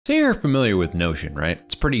So you're familiar with Notion, right?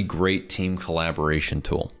 It's a pretty great team collaboration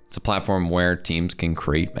tool. It's a platform where teams can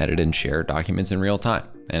create, edit, and share documents in real time.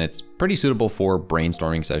 And it's pretty suitable for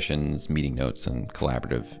brainstorming sessions, meeting notes, and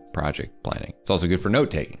collaborative project planning. It's also good for note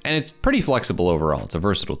taking. And it's pretty flexible overall. It's a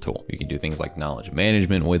versatile tool. You can do things like knowledge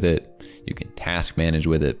management with it. You can task manage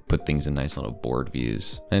with it, put things in nice little board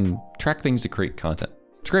views, and track things to create content.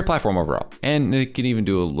 It's a great platform overall. And it can even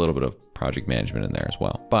do a little bit of project management in there as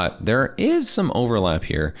well. But there is some overlap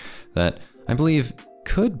here that I believe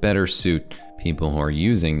could better suit people who are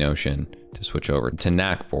using Notion to switch over to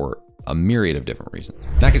Knack for a myriad of different reasons.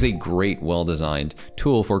 Knack is a great, well-designed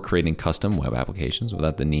tool for creating custom web applications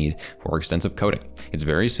without the need for extensive coding. It's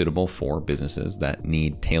very suitable for businesses that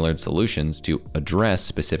need tailored solutions to address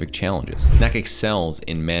specific challenges. Knack excels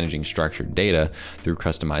in managing structured data through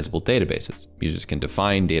customizable databases. Users can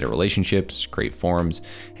define data relationships, create forms,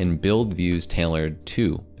 and build views tailored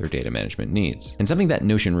to their data management needs. And something that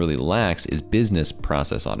Notion really lacks is business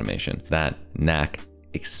process automation that Knack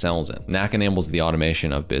excels in. Knack enables the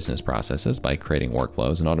automation of business processes by creating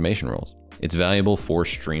workflows and automation rules. It's valuable for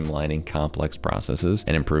streamlining complex processes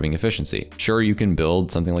and improving efficiency. Sure, you can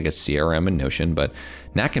build something like a CRM in Notion, but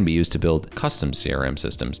Knack can be used to build custom CRM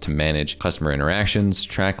systems to manage customer interactions,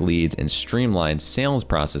 track leads, and streamline sales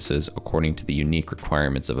processes according to the unique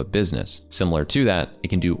requirements of a business. Similar to that, it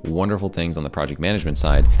can do wonderful things on the project management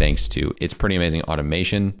side thanks to its pretty amazing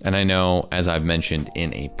automation. And I know, as I've mentioned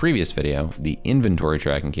in a previous video, the inventory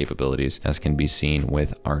tracking capabilities, as can be seen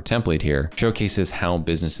with our template here, showcases how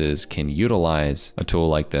businesses can utilize a tool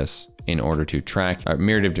like this in order to track a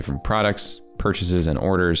myriad of different products, purchases, and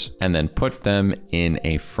orders, and then put them in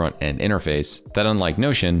a front-end interface that, unlike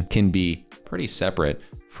Notion, can be pretty separate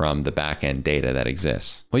from the back-end data that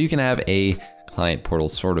exists. Well, you can have a client portal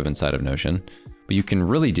sort of inside of Notion. What you can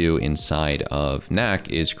really do inside of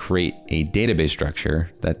Knack is create a database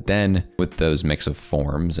structure that then, with those mix of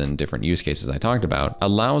forms and different use cases I talked about,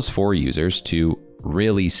 allows for users to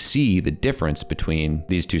really see the difference between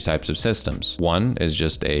these two types of systems. One is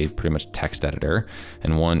just a pretty much text editor,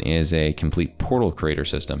 and one is a complete portal creator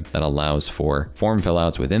system that allows for form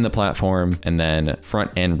fillouts within the platform and then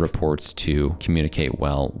front-end reports to communicate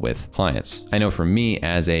well with clients. I know for me,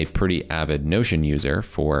 as a pretty avid Notion user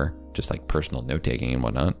for just like personal note-taking and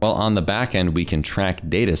whatnot. Well, on the back end, we can track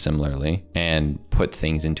data similarly and put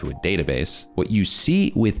things into a database. What you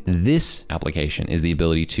see with this application is the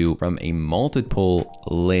ability to, from a multiple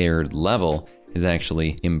layered level, is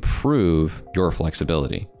actually improve your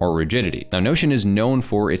flexibility or rigidity. Now, Notion is known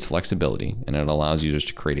for its flexibility, and it allows users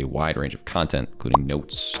to create a wide range of content, including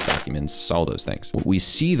notes, documents, all those things. What we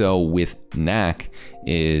see though with Knack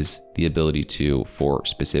is the ability to, for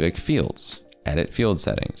specific fields, edit field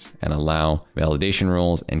settings and allow validation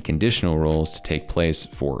rules and conditional rules to take place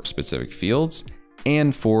for specific fields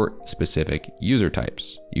and for specific user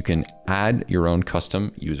types. You can add your own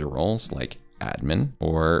custom user roles like admin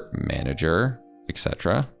or manager,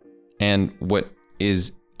 etc. And what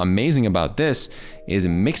is amazing about this is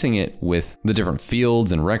mixing it with the different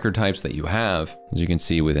fields and record types that you have. As you can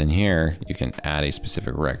see within here, you can add a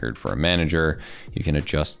specific record for a manager. You can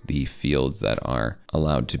adjust the fields that are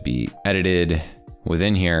allowed to be edited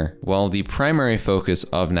within here. While the primary focus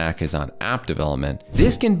of Knack is on app development,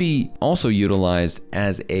 this can be also utilized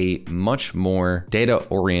as a much more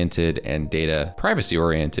data-oriented and data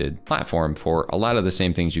privacy-oriented platform for a lot of the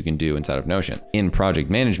same things you can do inside of Notion. In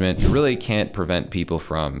project management, you really can't prevent people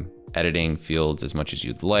from editing fields as much as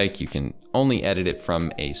you'd like. You can only edit it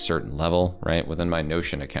from a certain level, right? Within my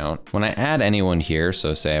Notion account. When I add anyone here,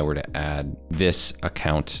 so say I were to add this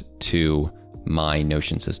account to my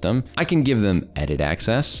Notion system, I can give them edit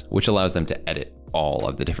access, which allows them to edit all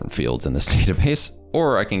of the different fields in this database,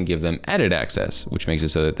 or I can give them edit access, which makes it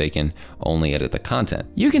so that they can only edit the content.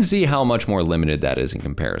 You can see how much more limited that is in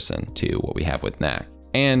comparison to what we have with Knack.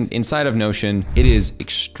 And inside of Notion, it is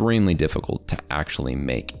extremely difficult to actually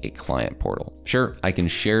make a client portal. Sure, I can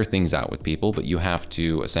share things out with people, but you have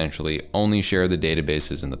to essentially only share the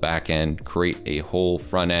databases in the back end, create a whole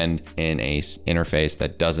front end in a interface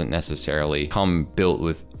that doesn't necessarily come built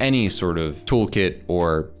with any sort of toolkit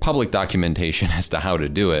or public documentation as to how to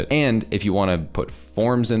do it. And if you want to put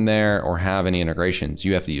forms in there or have any integrations,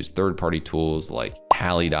 you have to use third-party tools like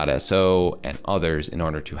tally.so and others in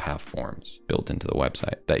order to have forms built into the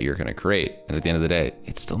website that you're going to create. And at the end of the day,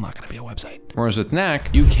 it's still not going to be a website. Whereas with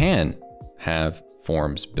Knack, you can have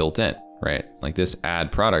forms built in, right? Like this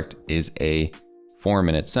add product is a form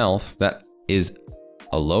in itself that is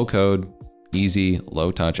a low code, easy,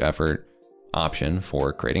 low touch effort option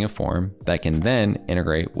for creating a form that can then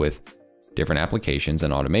integrate with different applications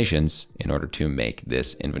and automations in order to make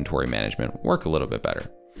this inventory management work a little bit better.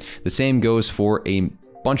 The same goes for a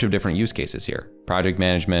bunch of different use cases here. Project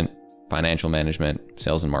management, financial management,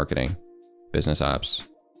 sales and marketing, business ops,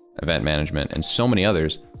 event management, and so many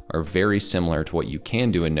others are very similar to what you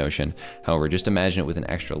can do in Notion. However, just imagine it with an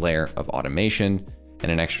extra layer of automation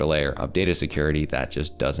and an extra layer of data security that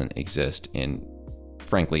just doesn't exist in,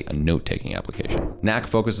 frankly, a note-taking application. Knack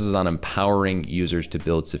focuses on empowering users to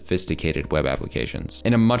build sophisticated web applications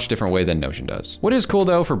in a much different way than Notion does. What is cool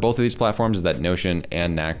though for both of these platforms is that Notion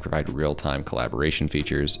and Knack provide real-time collaboration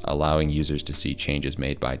features, allowing users to see changes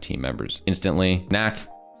made by team members instantly. Knack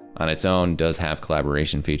on its own does have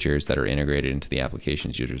collaboration features that are integrated into the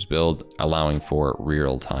applications users build, allowing for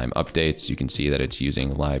real-time updates. You can see that it's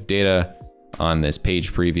using live data on this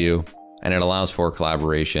page preview, and it allows for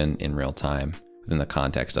collaboration in real time within the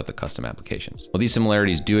context of the custom applications. While these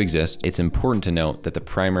similarities do exist, it's important to note that the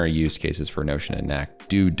primary use cases for Notion and Knack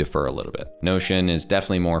do differ a little bit. Notion is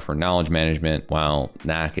definitely more for knowledge management, while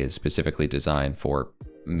Knack is specifically designed for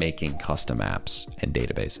making custom apps and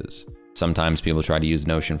databases. Sometimes people try to use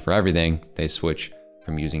Notion for everything. They switch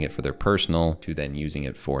from using it for their personal to then using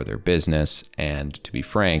it for their business. And to be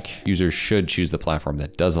frank, users should choose the platform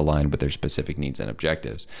that does align with their specific needs and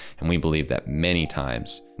objectives. And we believe that many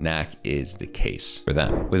times Knack is the case for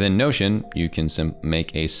them. Within Notion, you can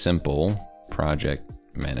make a simple project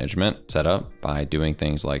management setup by doing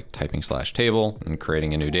things like typing /table and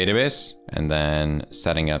creating a new database, and then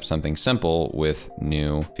setting up something simple with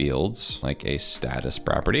new fields like a status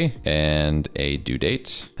property and a due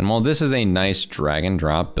date. And while this is a nice drag and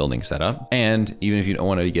drop building setup, and even if you don't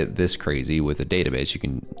want to get this crazy with a database, you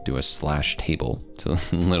can do a /table to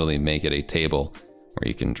literally make it a table where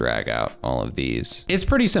you can drag out all of these. It's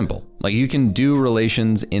pretty simple. Like, you can do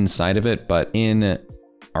relations inside of it, but in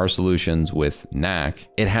our solutions with Knack,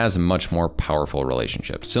 it has a much more powerful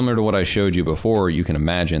relationship. Similar to what I showed you before, you can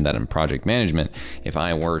imagine that in project management, if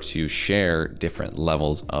I were to share different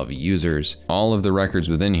levels of users, all of the records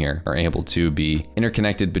within here are able to be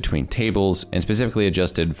interconnected between tables and specifically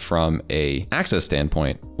adjusted from an access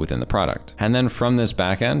standpoint within the product. And then from this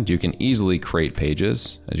backend, you can easily create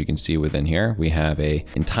pages. As you can see within here, we have an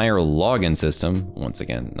entire login system. Once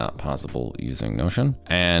again, not possible using Notion.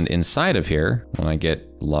 And inside of here, when I get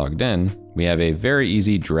logged in, we have a very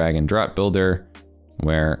easy drag and drop builder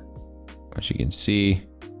where, as you can see,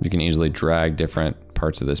 you can easily drag different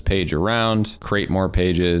parts of this page around, create more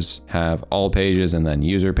pages, have all pages, and then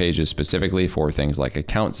user pages specifically for things like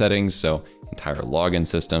account settings. So entire login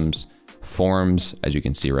systems, forms, as you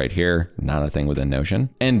can see right here, not a thing within Notion.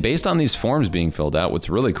 And based on these forms being filled out, what's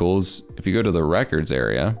really cool is if you go to the records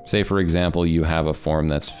area, say for example, you have a form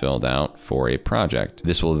that's filled out for a project.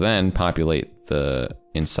 This will then populate the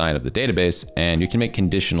inside of the database, and you can make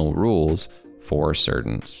conditional rules for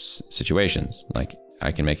certain situations. Like,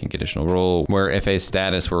 I can make a conditional rule where if a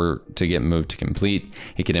status were to get moved to complete,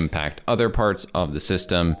 it could impact other parts of the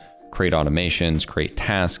system, create automations, create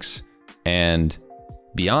tasks. And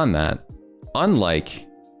beyond that, unlike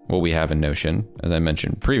what we have in Notion, as I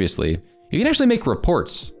mentioned previously, you can actually make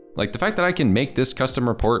reports. Like, the fact that I can make this custom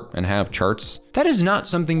report and have charts, that is not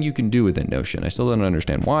something you can do within Notion. I still don't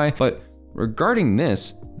understand why, but regarding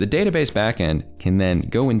this, the database backend can then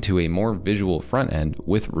go into a more visual front end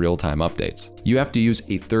with real-time updates. You have to use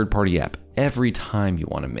a third-party app every time you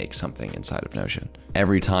want to make something inside of Notion.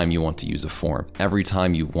 Every time you want to use a form, every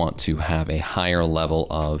time you want to have a higher level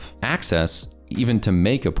of access, even to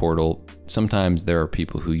make a portal, sometimes there are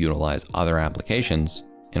people who utilize other applications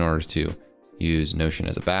in order to use Notion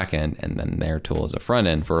as a backend and then their tool as a front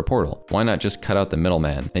end for a portal. Why not just cut out the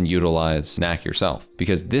middleman and utilize Knack yourself?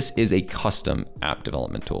 Because this is a custom app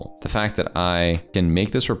development tool. The fact that I can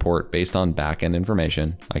make this report based on backend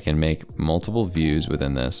information, I can make multiple views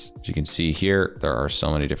within this. As you can see here, there are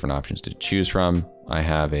so many different options to choose from. I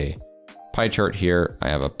have a pie chart here, I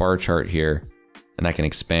have a bar chart here, and I can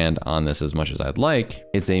expand on this as much as I'd like.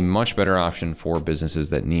 It's a much better option for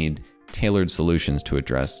businesses that need tailored solutions to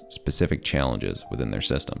address specific challenges within their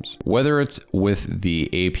systems. Whether it's with the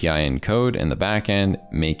API in code in the backend,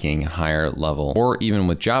 making higher level, or even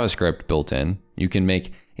with JavaScript built in, you can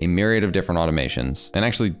make a myriad of different automations and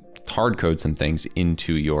actually hard code some things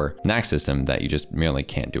into your Knack system that you just merely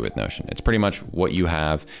can't do with Notion. It's pretty much what you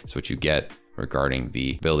have, it's what you get regarding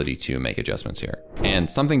the ability to make adjustments here.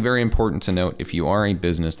 And something very important to note, if you are a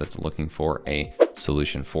business that's looking for a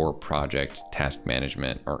solution for project, task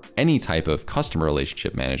management, or any type of customer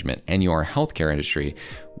relationship management, and you are a healthcare industry,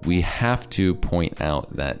 we have to point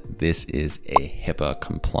out that this is a HIPAA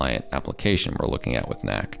compliant application we're looking at with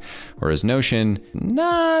Knack. Whereas Notion,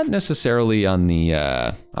 not necessarily on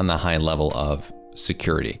the high level of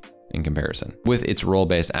security. in comparison. With its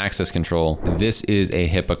role-based access control, this is a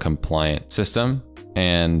HIPAA compliant system,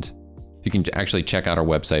 and you can actually check out our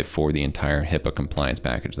website for the entire HIPAA compliance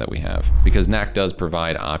package that we have. Because Knack does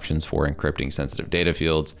provide options for encrypting sensitive data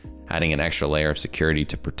fields, adding an extra layer of security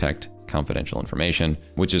to protect confidential information,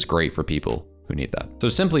 which is great for people who need that. So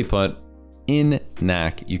simply put, in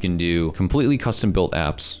Knack, you can do completely custom built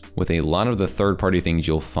apps with a lot of the third-party things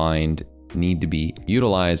you'll find need to be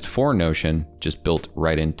utilized for Notion, just built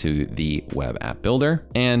right into the web app builder.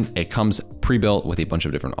 And it comes pre-built with a bunch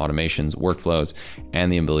of different automations, workflows,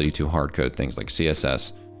 and the ability to hard code things like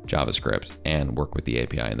CSS, JavaScript, and work with the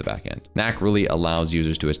API in the backend. Knack really allows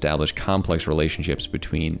users to establish complex relationships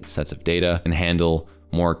between sets of data and handle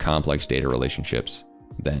more complex data relationships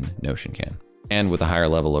than Notion can. And with a higher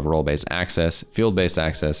level of role-based access, field-based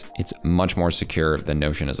access, it's much more secure than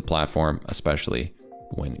Notion as a platform, especially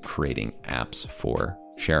when creating apps for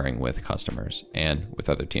sharing with customers and with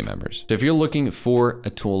other team members. So if you're looking for a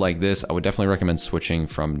tool like this, I would definitely recommend switching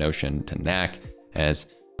from Notion to Knack, as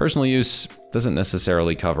personal use doesn't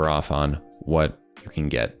necessarily cover off on what you can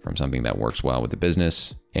get from something that works well with the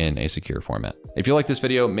business in a secure format. If you like this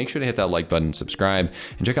video, make sure to hit that like button, subscribe,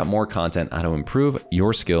 and check out more content on how to improve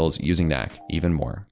your skills using Knack even more.